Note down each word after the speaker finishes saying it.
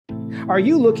Are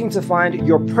you looking to find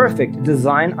your perfect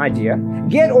design idea?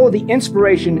 Get all the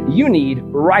inspiration you need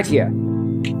right here.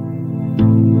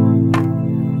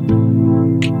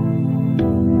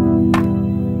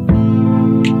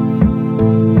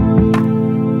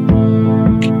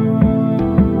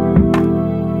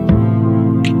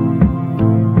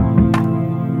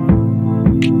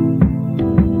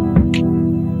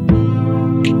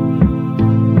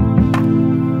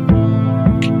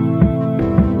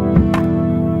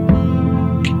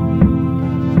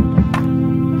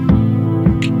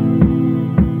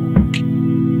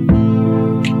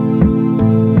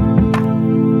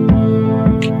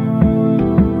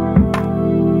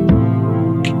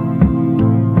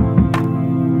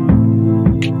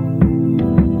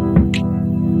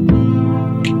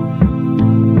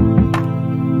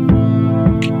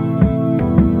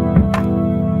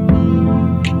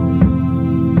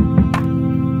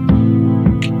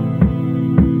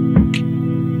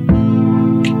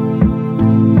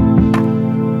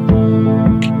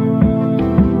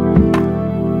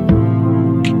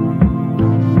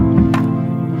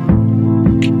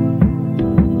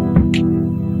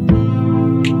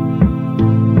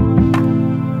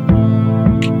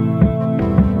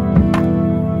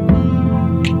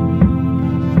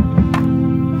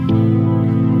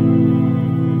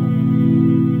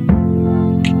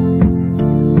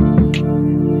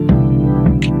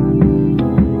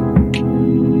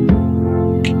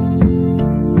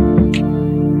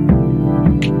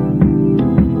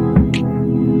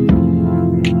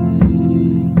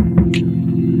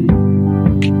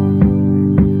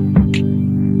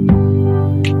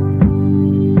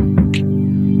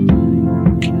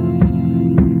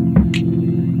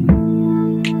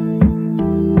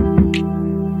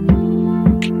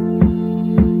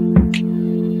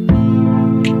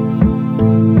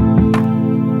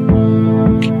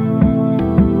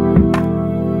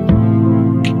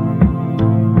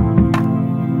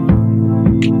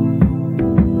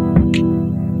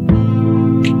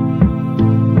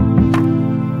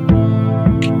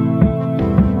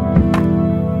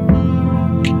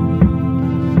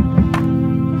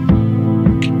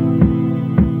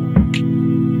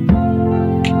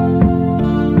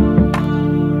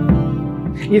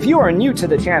 If you are new to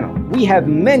the channel, we have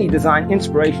many design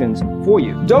inspirations for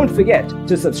you. Don't forget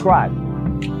to subscribe.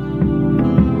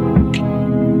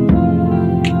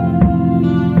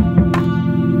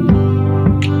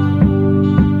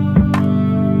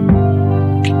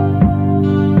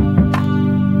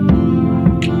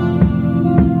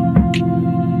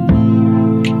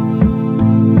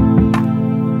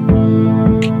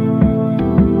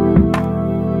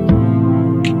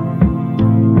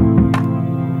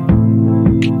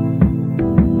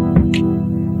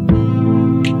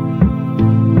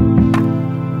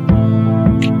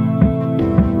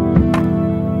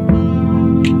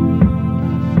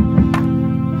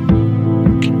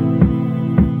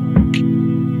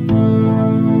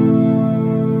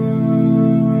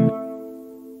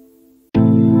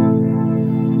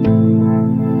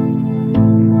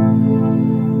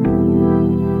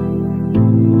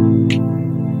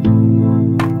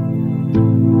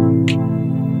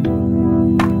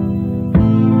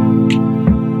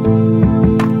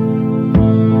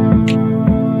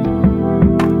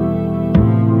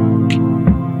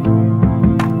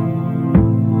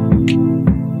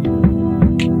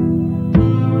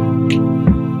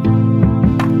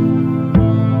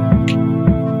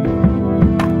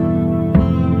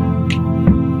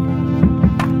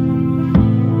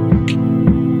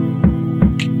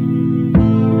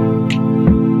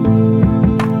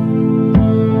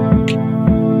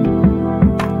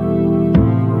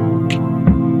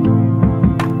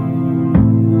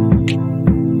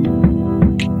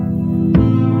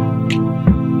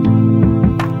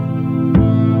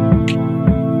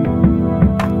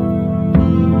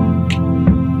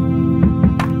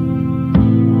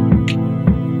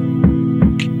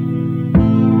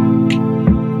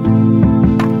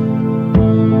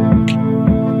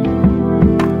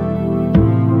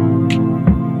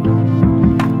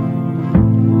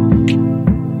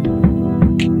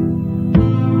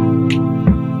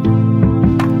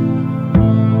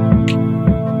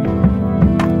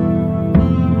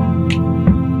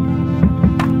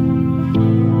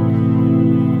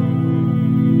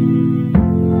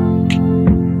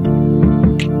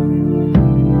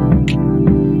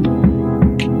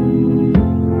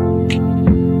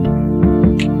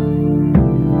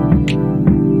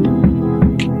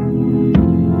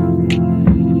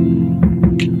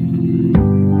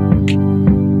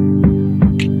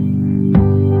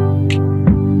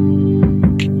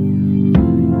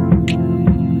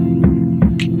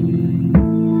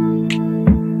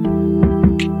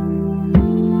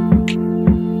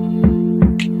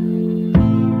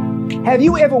 Have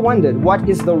you ever wondered what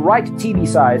is the right TV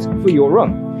size for your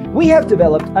room? We have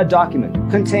developed a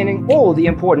document containing all the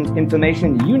important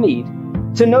information you need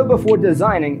to know before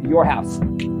designing your house.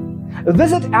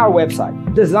 Visit our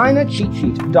website,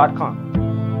 designercheatsheet.com.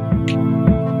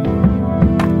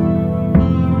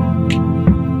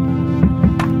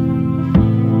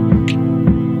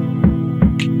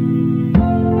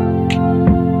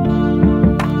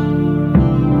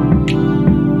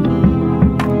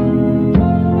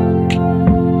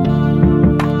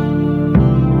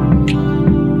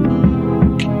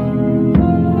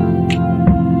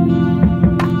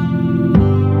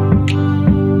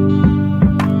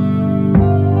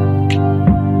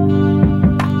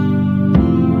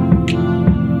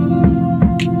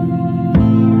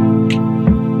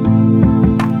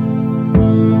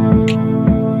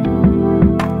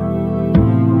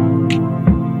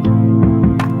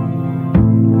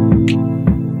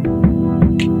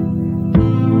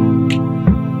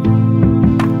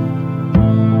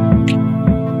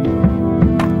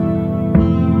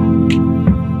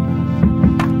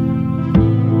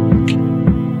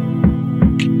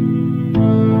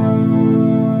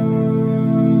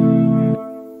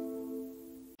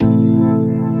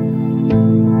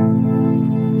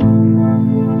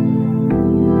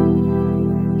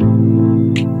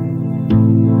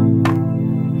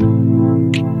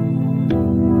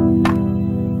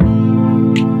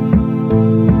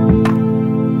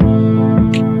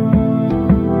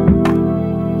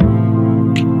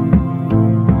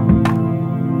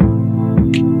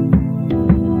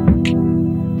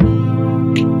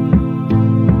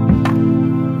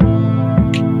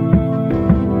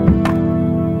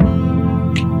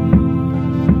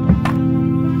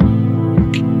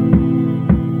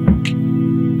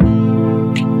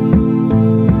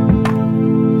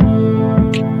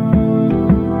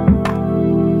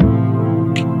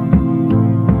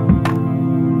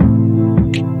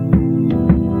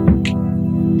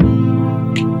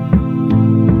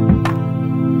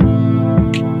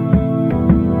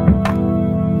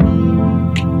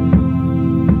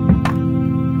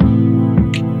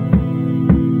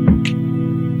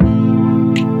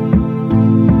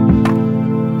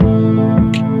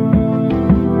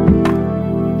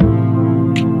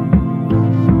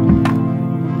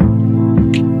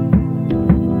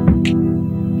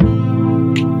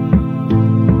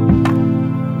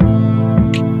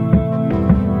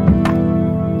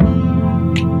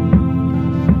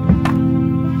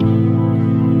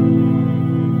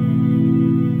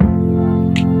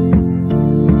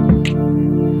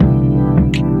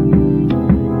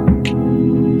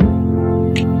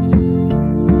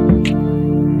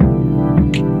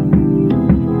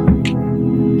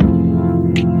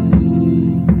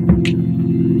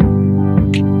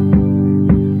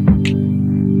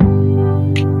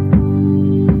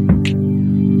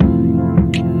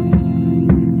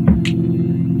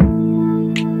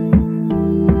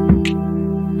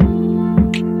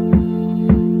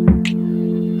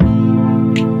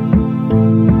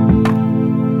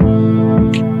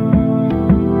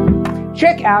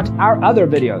 Check out our other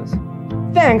videos.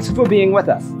 Thanks for being with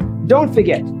us. Don't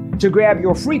forget to grab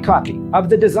your free copy of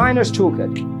the Designer's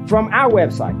Toolkit from our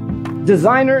website,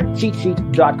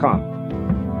 designercheatsheet.com.